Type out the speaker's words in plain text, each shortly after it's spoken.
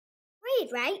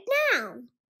hide right now.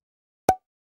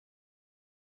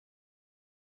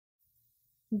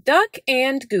 Duck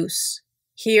and Goose.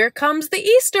 Here Comes the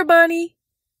Easter Bunny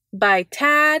by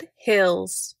Tad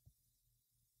Hills.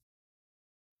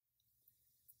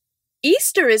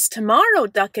 Easter is tomorrow,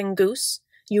 Duck and Goose.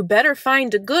 You better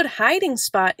find a good hiding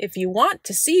spot if you want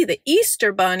to see the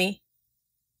Easter Bunny.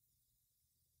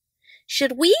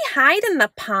 Should we hide in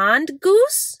the pond,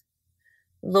 Goose?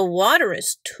 The water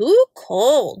is too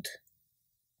cold.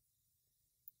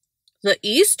 The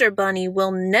Easter Bunny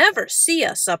will never see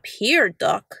us up here,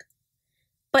 Duck.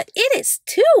 But it is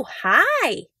too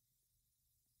high.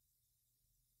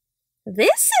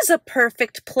 This is a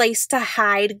perfect place to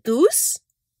hide, Goose.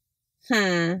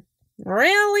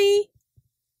 Really?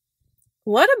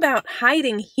 What about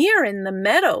hiding here in the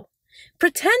meadow?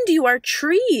 Pretend you are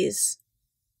trees.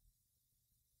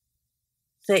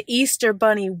 The Easter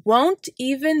Bunny won't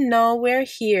even know we're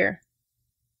here.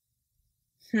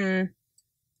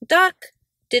 Duck,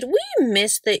 did we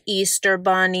miss the Easter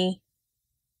Bunny?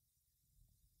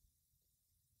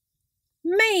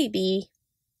 Maybe.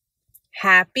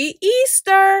 Happy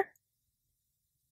Easter!